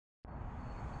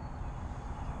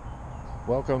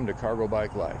Welcome to Cargo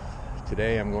Bike Life.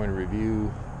 Today I'm going to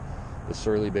review the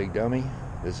Surly Big Dummy.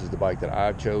 This is the bike that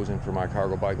I've chosen for my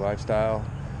cargo bike lifestyle.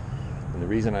 And the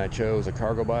reason I chose a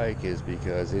cargo bike is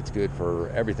because it's good for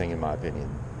everything in my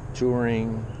opinion.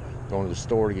 Touring, going to the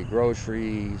store to get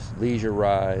groceries, leisure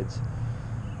rides.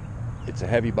 It's a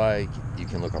heavy bike. You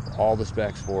can look up all the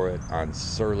specs for it on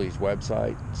Surly's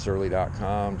website,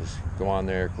 surly.com. Just go on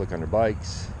there, click under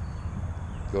bikes,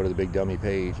 go to the Big Dummy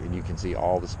page, and you can see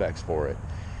all the specs for it.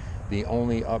 The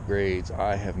only upgrades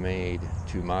I have made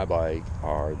to my bike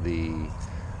are the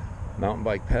mountain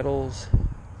bike pedals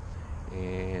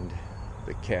and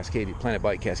the Planet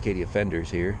Bike Cascadia fenders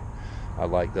here. I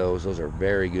like those. Those are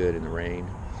very good in the rain.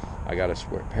 I got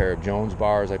a pair of Jones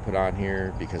bars I put on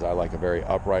here because I like a very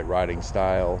upright riding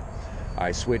style.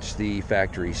 I switched the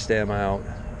factory stem out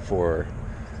for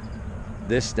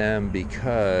this stem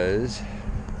because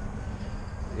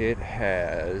it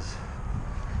has,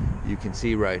 you can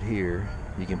see right here,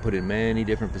 you can put in many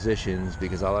different positions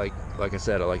because like I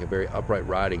said, I like a very upright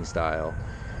riding style,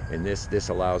 and this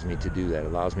allows me to do that. It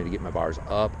allows me to get my bars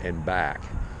up and back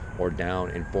or down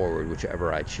and forward,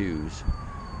 whichever I choose.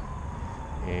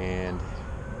 And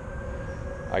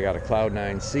I got a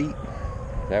Cloud9 seat.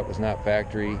 That was not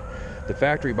factory. The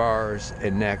factory bars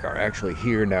and neck are actually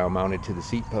here now, mounted to the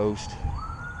seat post,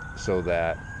 so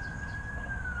that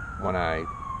when I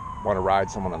want to ride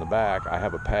someone on the back, I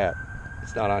have a pad.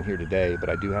 It's not on here today, but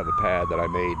I do have a pad that I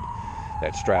made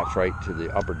that straps right to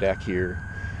the upper deck here.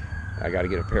 I got to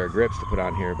get a pair of grips to put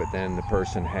on here, but then the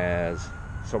person has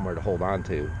somewhere to hold on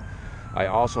to. I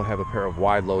also have a pair of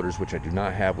wide loaders, which I do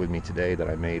not have with me today, that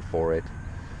I made for it.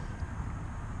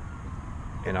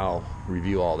 And I'll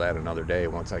review all that another day.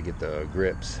 Once I get the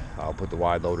grips, I'll put the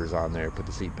wide loaders on there, put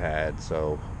the seat pad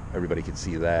so everybody can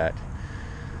see that.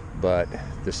 But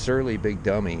the Surly Big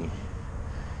Dummy,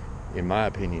 in my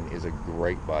opinion, is a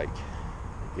great bike.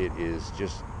 It is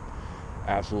just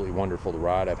absolutely wonderful to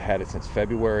ride. I've had it since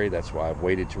February. That's why I've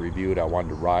waited to review it. I wanted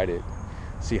to ride it,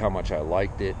 see how much I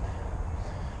liked it.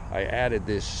 I added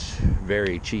this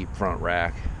very cheap front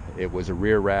rack. It was a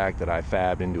rear rack that I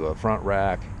fabbed into a front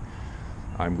rack.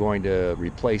 I'm going to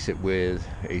replace it with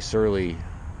a Surly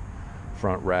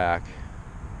front rack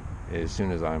as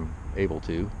soon as I'm able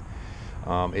to.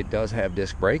 It does have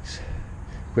disc brakes,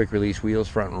 quick release wheels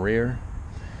front and rear.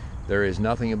 There is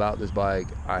nothing about this bike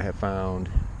I have found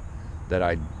that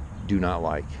I do not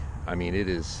like. I mean, it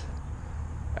is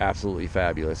absolutely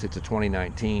fabulous. It's a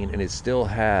 2019 and it still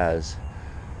has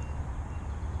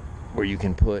where you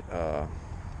can put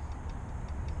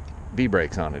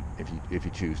V-brakes on it if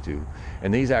you choose to.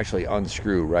 And these actually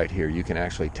unscrew right here. You can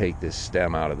actually take this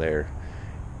stem out of there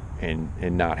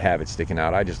and not have it sticking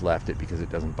out. I just left it because it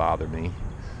doesn't bother me.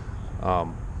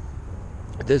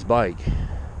 This bike,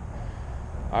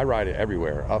 I ride it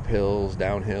everywhere, up hills,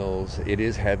 down hills. It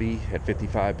is heavy at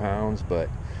 55 pounds, but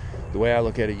the way I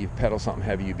look at it, you pedal something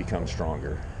heavy, you become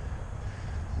stronger.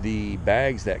 The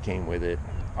bags that came with it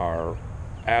are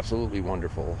absolutely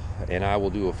wonderful, and I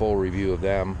will do a full review of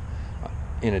them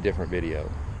in a different video.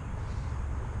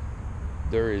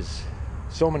 There is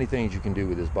so many things you can do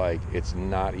with this bike, it's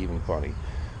not even funny.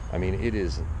 I mean, it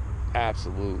is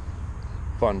absolute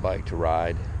fun bike to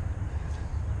ride,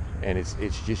 and it's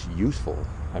just useful.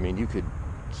 I mean, you could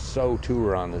so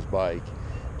tour on this bike,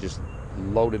 just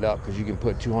load it up, because you can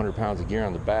put 200 pounds of gear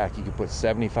on the back. You can put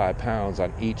 75 pounds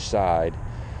on each side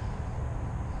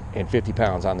and 50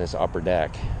 pounds on this upper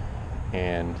deck,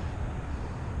 and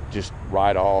just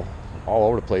ride all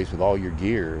over the place with all your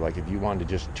gear. Like if you wanted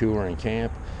to just tour and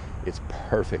camp, it's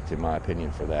perfect in my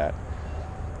opinion for that.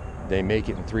 They make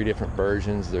it in 3 different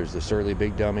versions. There's the Surly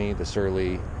Big Dummy, the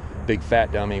Surly Big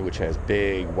Fat Dummy, which has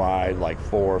big, wide, like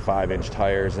 4 or 5 inch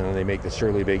tires, and then they make the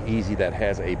Surly Big Easy that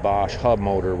has a Bosch hub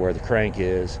motor where the crank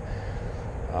is.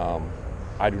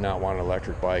 I do not want an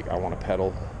electric bike. I want to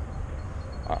pedal.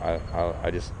 I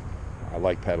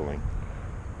like pedaling.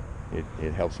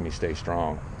 It helps me stay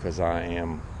strong because I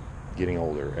am getting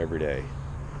older every day,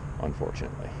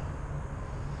 unfortunately.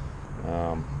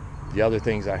 The other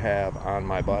things I have on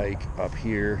my bike up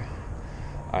here,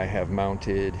 I have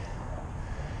mounted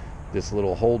this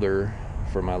little holder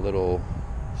for my little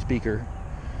speaker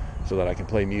so that I can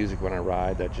play music when I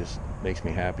ride. That just makes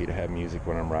me happy to have music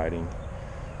when I'm riding.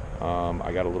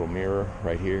 I got a little mirror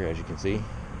right here, as you can see.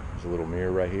 There's a little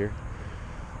mirror right here.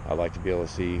 I like to be able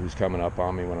to see who's coming up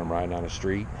on me when I'm riding on the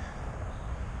street.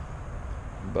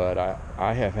 But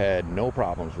I have had no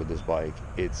problems with this bike.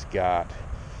 It's got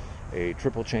a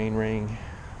triple chain ring.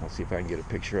 I'll see if I can get a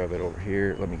picture of it over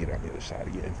here. Let me get on the other side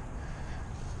again.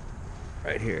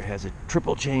 Right here, it has a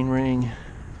triple chain ring.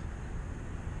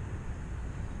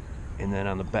 And then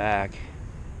on the back,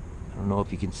 I don't know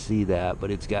if you can see that, but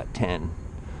it's got 10.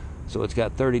 So it's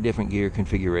got 30 different gear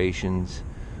configurations,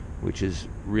 which is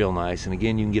real nice. And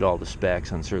again, you can get all the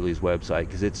specs on Surly's website,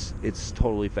 because it's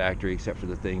totally factory except for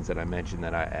the things that I mentioned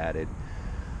that I added.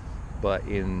 But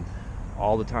in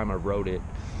all the time I rode it,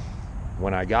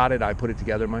 when I got it, I put it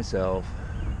together myself.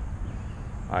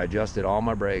 I adjusted all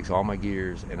my brakes, all my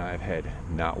gears, and I've had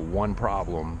not one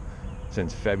problem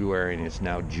since February, and it's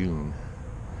now June.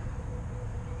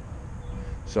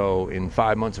 So in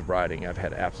 5 months of riding, I've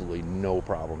had absolutely no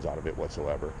problems out of it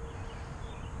whatsoever.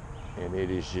 And it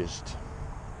is just,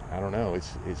 I don't know,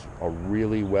 it's a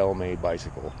really well-made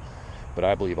bicycle. But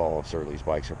I believe all of Surly's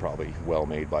bikes are probably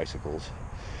well-made bicycles.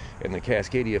 And the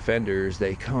Cascadia fenders,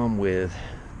 they come with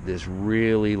this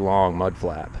really long mud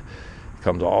flap. It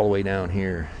comes all the way down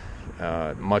here,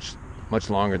 much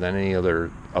longer than any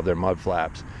other of their mud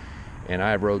flaps. And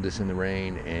I've rode this in the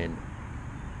rain, and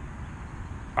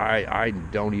I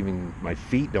don't even, my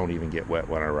feet don't even get wet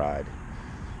when I ride,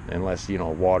 unless, you know,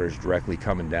 water's directly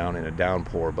coming down in a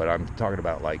downpour. But I'm talking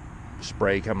about like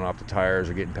spray coming off the tires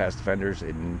or getting past the fenders.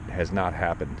 It has not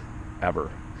happened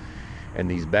ever. And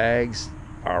these bags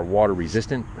are water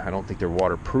resistant. I don't think they're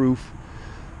waterproof,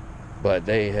 but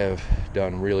they have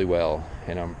done really well,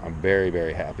 and I'm very,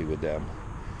 very happy with them.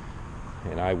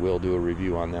 And I will do a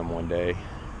review on them one day.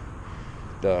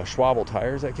 The Schwalbe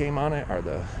tires that came on it are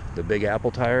the Big Apple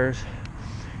tires,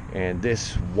 and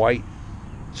this white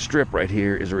strip right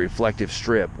here is a reflective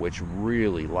strip, which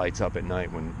really lights up at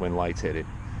night when lights hit it.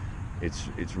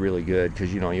 It's really good,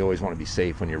 because, you know, you always want to be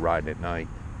safe when you're riding at night.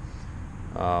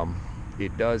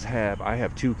 It does have, I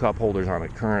have 2 cup holders on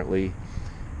it currently,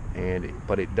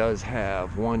 but it does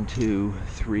have 1, 2,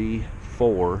 3,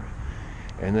 4,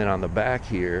 and then on the back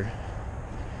here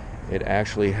it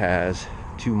actually has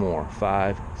 2 more,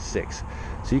 5, 6.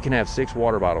 So you can have 6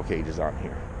 water bottle cages on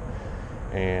here.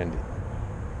 And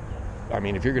I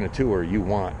mean, if you're going to tour, you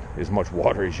want as much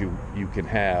water as you can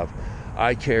have.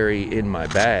 I carry in my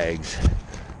bags,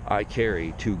 I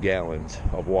carry 2 gallons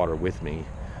of water with me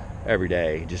every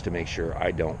day, just to make sure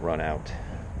I don't run out.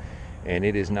 And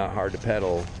it is not hard to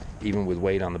pedal, even with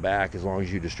weight on the back, as long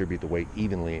as you distribute the weight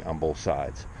evenly on both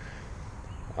sides.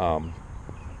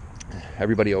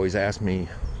 Everybody always asks me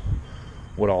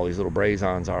what all these little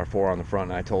Brazons are for on the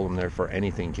front, and I told them they're for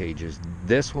anything cages.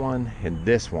 This one and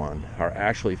this one are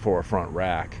actually for a front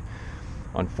rack.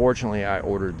 Unfortunately, I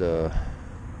ordered the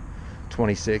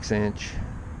 26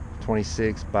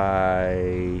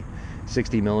 by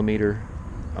 60 millimeter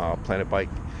Planet Bike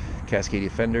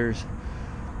Cascadia fenders.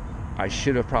 I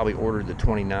should have probably ordered the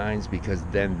 29s, because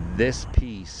then this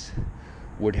piece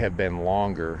would have been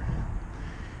longer.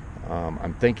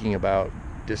 I'm thinking about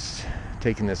just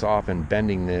taking this off and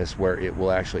bending this where it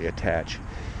will actually attach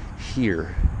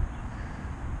here,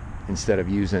 instead of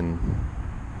using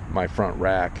my front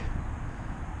rack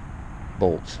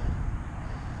bolts.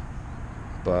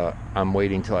 But I'm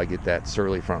waiting till I get that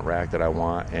Surly front rack that I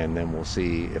want, and then we'll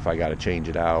see if I got to change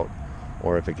it out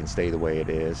or if it can stay the way it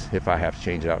is. If I have to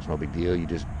change it out, it's no big deal. You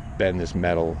just bend this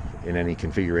metal in any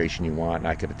configuration you want, and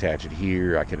I could attach it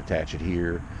here, I could attach it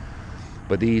here.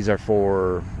 But these are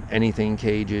for anything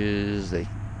cages.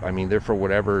 They're for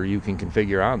whatever you can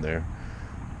configure on there.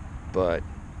 But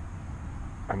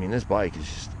I mean, this bike is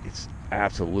just, it's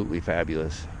absolutely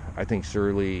fabulous. I think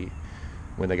Surly,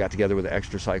 when they got together with the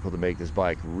Extra Cycle to make this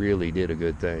bike, really did a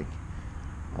good thing.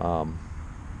 The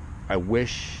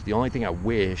only thing I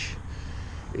wish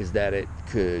is that it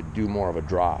could do more of a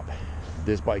drop.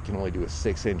 This bike can only do a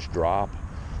 6-inch drop.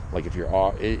 Like if you're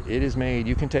off, it is made,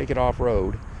 you can take it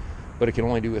off-road, but it can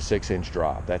only do a 6-inch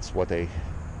drop. That's what they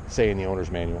say in the owner's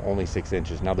manual, only 6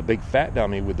 inches. Now the big fat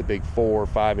dummy with the big 4 or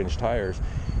 5-inch tires,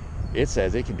 it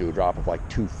says it can do a drop of like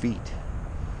 2 feet.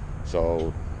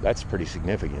 So that's pretty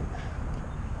significant.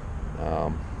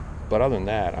 But other than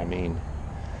that, I mean,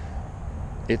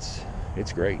 it's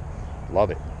great. Love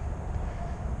it.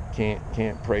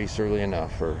 Can't praise Surly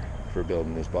enough for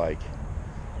building this bike.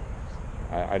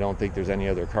 I don't think there's any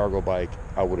other cargo bike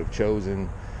I would have chosen,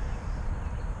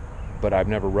 but I've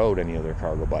never rode any other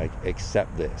cargo bike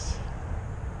except this.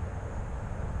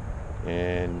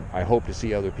 And I hope to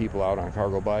see other people out on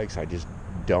cargo bikes. I just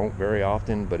don't very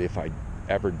often, but if I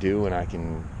ever do and I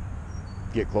can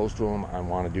get close to them, I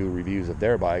want to do reviews of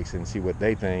their bikes and see what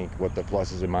they think, what the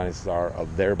pluses and minuses are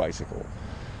of their bicycle.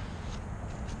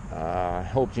 I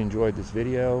hope you enjoyed this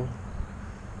video.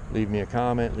 Leave me a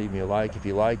comment, leave me a like if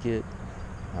you like it.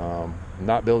 I'm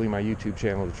not building my YouTube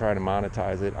channel to try to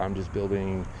monetize it. I'm just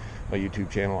building my YouTube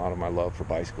channel out of my love for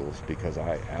bicycles, because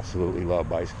I absolutely love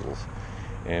bicycles.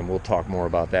 And we'll talk more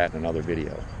about that in another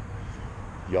video.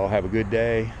 Y'all have a good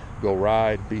day. Go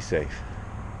ride. Be safe.